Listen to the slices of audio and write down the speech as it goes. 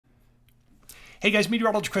Hey guys,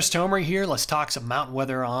 Meteorologist Chris Tomer here. Let's talk some mountain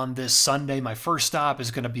weather on this Sunday. My first stop is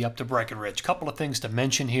going to be up to Breckenridge. Couple of things to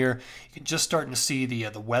mention here. You can just starting to see the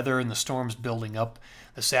weather and the storms building up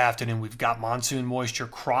this afternoon. We've got monsoon moisture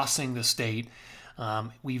crossing the state.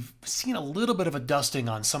 We've seen a little bit of a dusting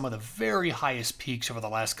on some of the very highest peaks over the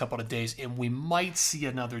last couple of days, and we might see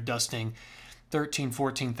another dusting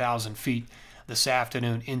 14,000 feet this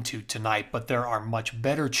afternoon into tonight, but there are much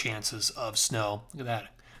better chances of snow. Look at that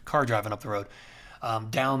car driving up the road.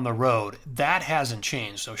 Down the road. That hasn't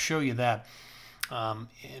changed, so I'll show you that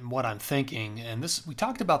in what I'm thinking. And this, we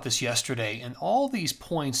talked about this yesterday, and all these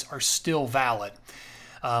points are still valid.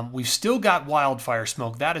 We've still got wildfire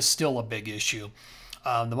smoke. That is still a big issue.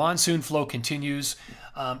 The monsoon flow continues.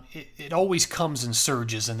 It always comes in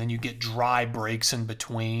surges, and then you get dry breaks in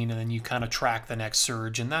between, and then you kind of track the next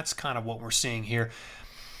surge, and that's kind of what we're seeing here.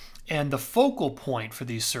 And the focal point for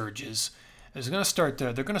these surges is going to start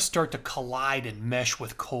to, they're going to start to collide and mesh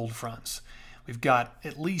with cold fronts. We've got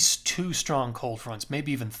at least 2 strong cold fronts,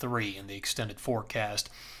 maybe even 3 in the extended forecast.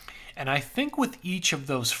 And I think with each of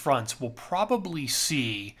those fronts, we'll probably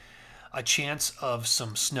see a chance of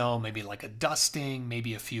some snow, maybe like a dusting,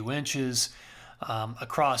 maybe a few inches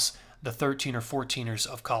across the 13 or 14ers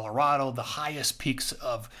of Colorado, the highest peaks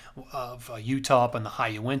of Utah up in the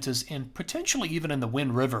high Uintas, and potentially even in the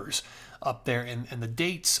Wind Rivers up there. And the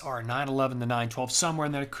dates are 9/11 to 9/12. Somewhere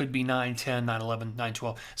in there it could be 9/10, 9/11,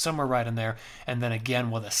 9/12, somewhere right in there. And then again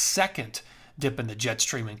with a second dip in the jet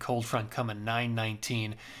stream and cold front coming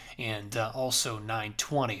 9/19 and also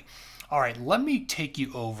 9/20. All right, let me take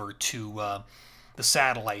you over to the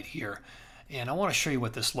satellite here. And I want to show you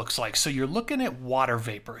what this looks like. So you're looking at water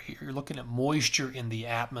vapor here. You're looking at moisture in the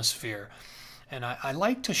atmosphere. And I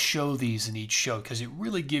like to show these in each show because it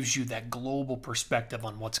really gives you that global perspective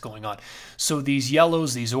on what's going on. So these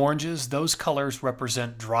yellows, these oranges, those colors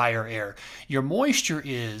represent drier air. Your moisture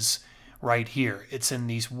is right here. It's in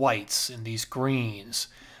these whites and these greens.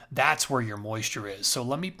 That's where your moisture is. So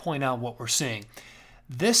let me point out what we're seeing.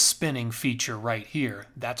 This spinning feature right here,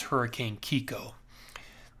 that's Hurricane Kiko.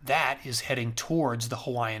 That is heading towards the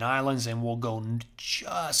Hawaiian Islands and will go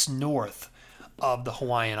just north of the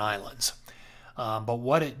Hawaiian Islands. But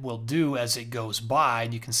what it will do as it goes by,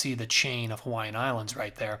 and you can see the chain of Hawaiian Islands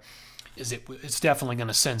right there, is it's definitely going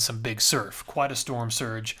to send some big surf, quite a storm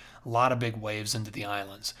surge, a lot of big waves into the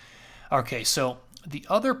islands. Okay, so the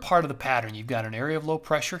other part of the pattern, you've got an area of low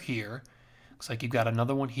pressure here. Looks like you've got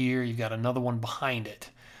another one here, you've got another one behind it.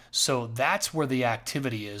 So that's where the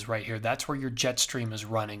activity is right here. That's where your jet stream is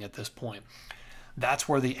running at this point. That's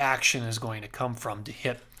where the action is going to come from to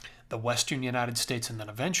hit the western United States and then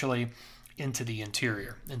eventually into the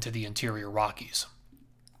interior Rockies.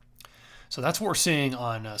 So that's what we're seeing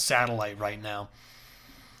on satellite right now.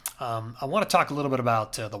 I want to talk a little bit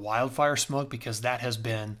about the wildfire smoke because that has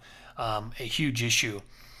been a huge issue.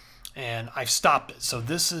 And I've stopped it. So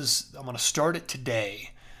this is, I'm going to start it today.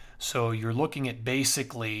 So you're looking at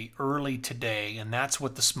basically early today, and that's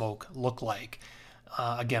what the smoke looked like.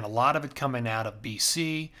 Again, a lot of it coming out of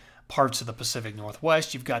BC, parts of the Pacific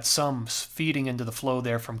Northwest. You've got some feeding into the flow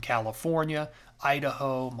there from California,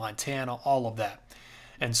 Idaho, Montana, all of that.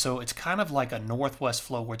 And so it's kind of like a northwest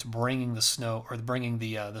flow where it's bringing the snow or bringing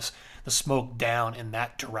the smoke down in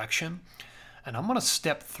that direction. And I'm going to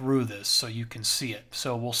step through this so you can see it.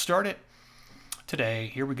 So we'll start it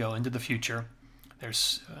today. Here we go into the future.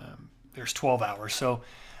 There's 12 hours. So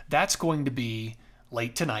that's going to be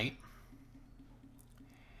late tonight.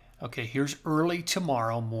 Okay, here's early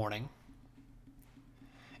tomorrow morning.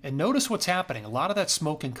 And notice what's happening. A lot of that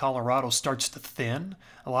smoke in Colorado starts to thin.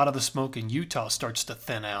 A lot of the smoke in Utah starts to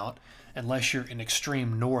thin out, unless you're in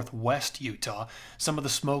extreme northwest Utah. Some of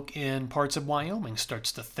the smoke in parts of Wyoming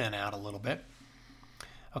starts to thin out a little bit.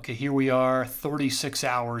 Okay, here we are 36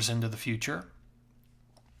 hours into the future.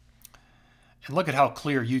 And look at how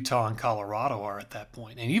clear Utah and Colorado are at that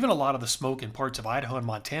point. And even a lot of the smoke in parts of Idaho and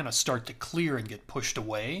Montana start to clear and get pushed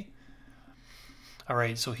away. All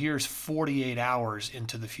right, so here's 48 hours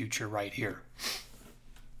into the future right here.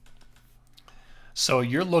 So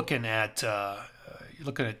you're looking at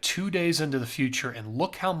 2 days into the future, and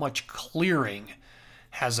look how much clearing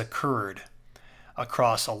has occurred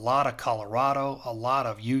across a lot of Colorado, a lot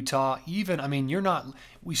of Utah, even, I mean,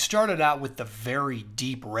 we started out with the very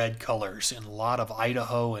deep red colors in a lot of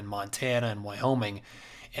Idaho and Montana and Wyoming,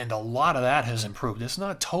 and a lot of that has improved. It's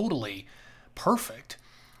not totally perfect,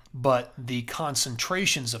 but the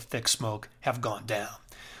concentrations of thick smoke have gone down.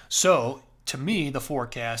 So, to me, the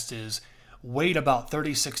forecast is wait about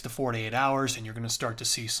 36 to 48 hours, and you're going to start to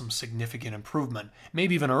see some significant improvement,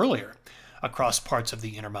 maybe even earlier, across parts of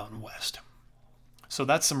the Intermountain West. So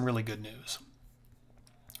that's some really good news.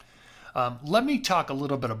 Let me talk a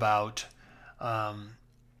little bit about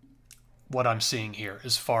what I'm seeing here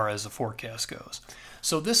as far as the forecast goes.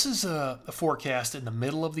 So this is a forecast in the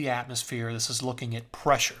middle of the atmosphere. This is looking at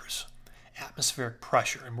pressures, atmospheric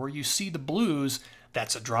pressure. And where you see the blues,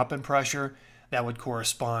 that's a drop in pressure. That would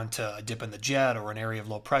correspond to a dip in the jet or an area of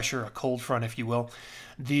low pressure, a cold front, if you will.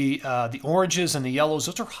 The oranges and the yellows,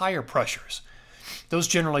 those are higher pressures. Those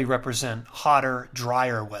generally represent hotter,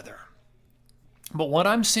 drier weather. But what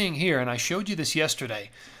I'm seeing here, and I showed you this yesterday,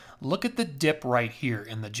 look at the dip right here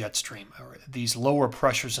in the jet stream, or these lower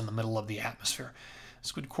pressures in the middle of the atmosphere.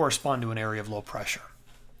 This would correspond to an area of low pressure.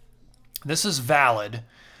 This is valid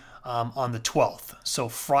on the 12th, so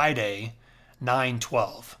Friday,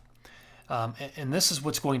 9/12. And this is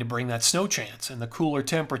what's going to bring that snow chance and the cooler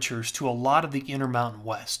temperatures to a lot of the Intermountain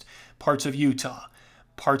West, parts of Utah,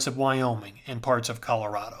 parts of Wyoming, and parts of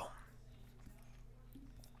Colorado.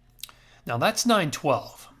 Now that's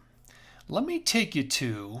 9/12. Let me take you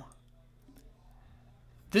to,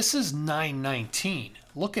 this is 9/19.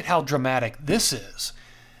 Look at how dramatic this is.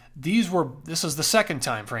 This is the second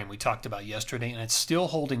time frame we talked about yesterday, and it's still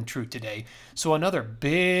holding true today. So another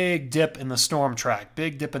big dip in the storm track,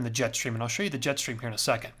 big dip in the jet stream, and I'll show you the jet stream here in a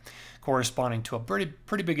second, corresponding to a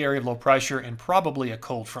pretty big area of low pressure and probably a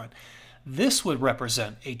cold front. This would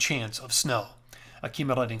represent a chance of snow,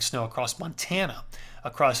 accumulating snow across Montana,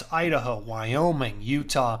 across Idaho, Wyoming,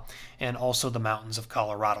 Utah, and also the mountains of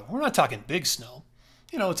Colorado. We're not talking big snow.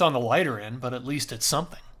 You know, it's on the lighter end, but at least it's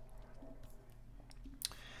something.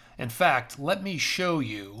 In fact, let me show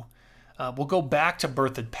you, we'll go back to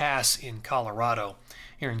Berthoud Pass in Colorado,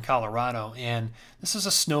 here in Colorado, and this is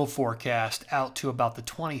a snow forecast out to about the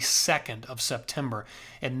 22nd of September.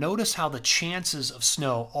 And notice how the chances of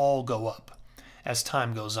snow all go up as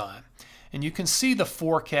time goes on. And you can see the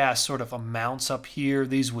forecast sort of amounts up here.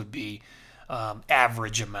 These would be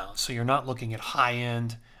average amounts, so you're not looking at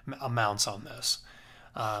high-end amounts on this.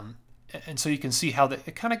 And so you can see how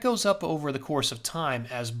it kind of goes up over the course of time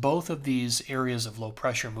as both of these areas of low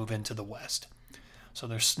pressure move into the west. So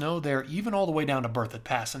there's snow there even all the way down to Berthoud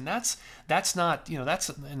Pass, and that's not, you know, that's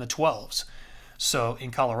in the 12s. So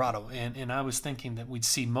in Colorado, and I was thinking that we'd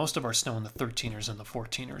see most of our snow in the 13ers and the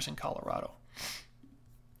 14ers in Colorado.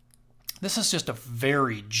 This is just a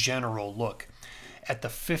very general look at the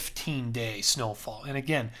 15-day snowfall. And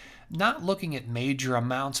again, not looking at major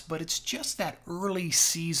amounts, but it's just that early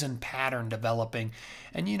season pattern developing.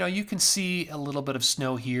 And you know, you can see a little bit of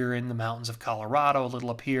snow here in the mountains of Colorado, a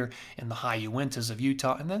little up here in the high Uintas of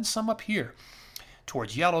Utah, and then some up here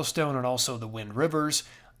towards Yellowstone and also the Wind Rivers.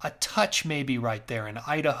 A touch maybe right there in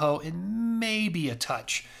Idaho, and maybe a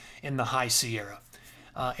touch in the High Sierra.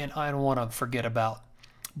 And I don't want to forget about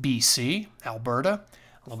BC, Alberta,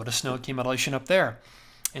 a little bit of snow accumulation up there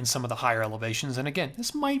in some of the higher elevations. And again,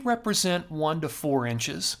 this might represent 1 to 4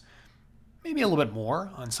 inches, maybe a little bit more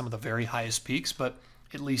on some of the very highest peaks, but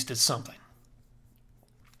at least it's something.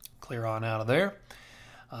 Clear on out of there.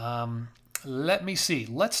 Let me see.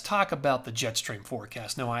 Let's talk about the jet stream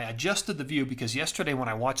forecast. Now, I adjusted the view because yesterday when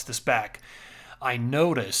I watched this back, I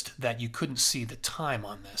noticed that you couldn't see the time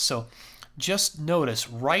on this. So just notice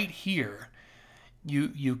right here,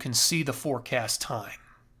 you can see the forecast time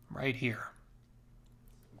right here.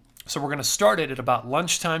 So we're going to start it at about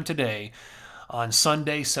lunchtime today on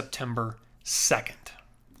Sunday, September 2nd.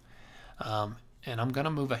 And I'm going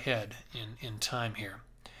to move ahead in time here.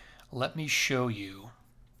 Let me show you.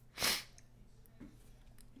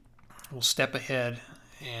 We'll step ahead,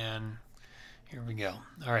 and here we go.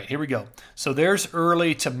 All right, here we go. So there's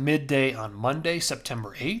early to midday on Monday,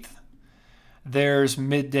 September 8th. There's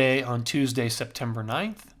midday on Tuesday, September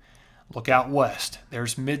 9th. Look out west.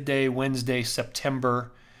 There's midday Wednesday,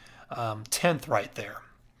 September 10th right there.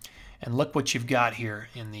 And look what you've got here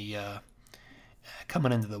in the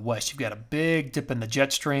coming into the west. You've got a big dip in the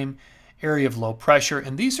jet stream, area of low pressure,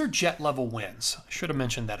 and these are jet level winds. I should have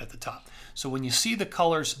mentioned that at the top. So when you see the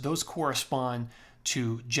colors, those correspond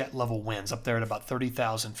to jet level winds up there at about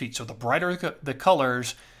 30,000 feet. So the brighter the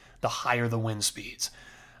colors, the higher the wind speeds.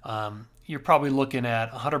 You're probably looking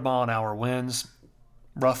at 100-mile-an-hour winds,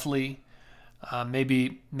 roughly,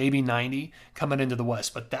 maybe 90 coming into the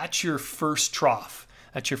west. But that's your first trough.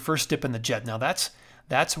 That's your first dip in the jet. Now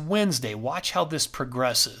that's Wednesday. Watch how this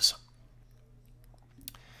progresses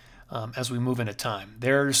as we move into time.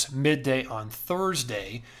 There's midday on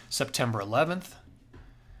Thursday, September 11th.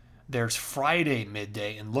 There's Friday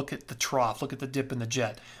midday, and look at the trough. Look at the dip in the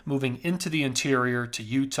jet moving into the interior to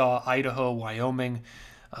Utah, Idaho, Wyoming,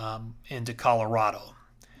 into Colorado.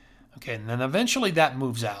 Okay, and then eventually that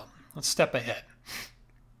moves out. Let's step ahead.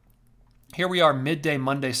 Here we are midday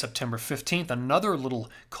Monday, September 15th. Another little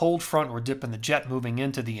cold front. We're dipping the jet moving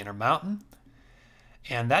into the Intermountain.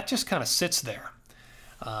 And that just kind of sits there.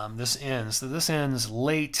 This ends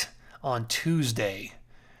late on Tuesday,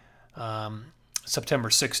 September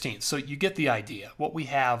 16th. So you get the idea. What we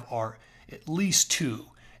have are at least two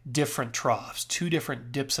different troughs, two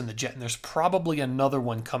different dips in the jet. And there's probably another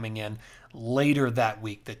one coming in later that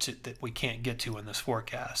week that we can't get to in this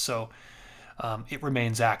forecast. So it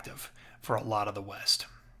remains active for a lot of the West.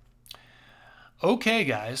 Okay,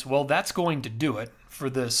 guys. Well, that's going to do it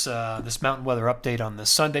for this this mountain weather update on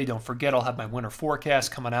this Sunday. Don't forget, I'll have my winter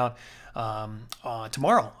forecast coming out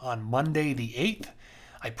tomorrow on Monday the 8th.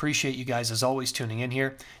 I appreciate you guys, as always, tuning in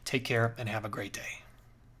here. Take care and have a great day.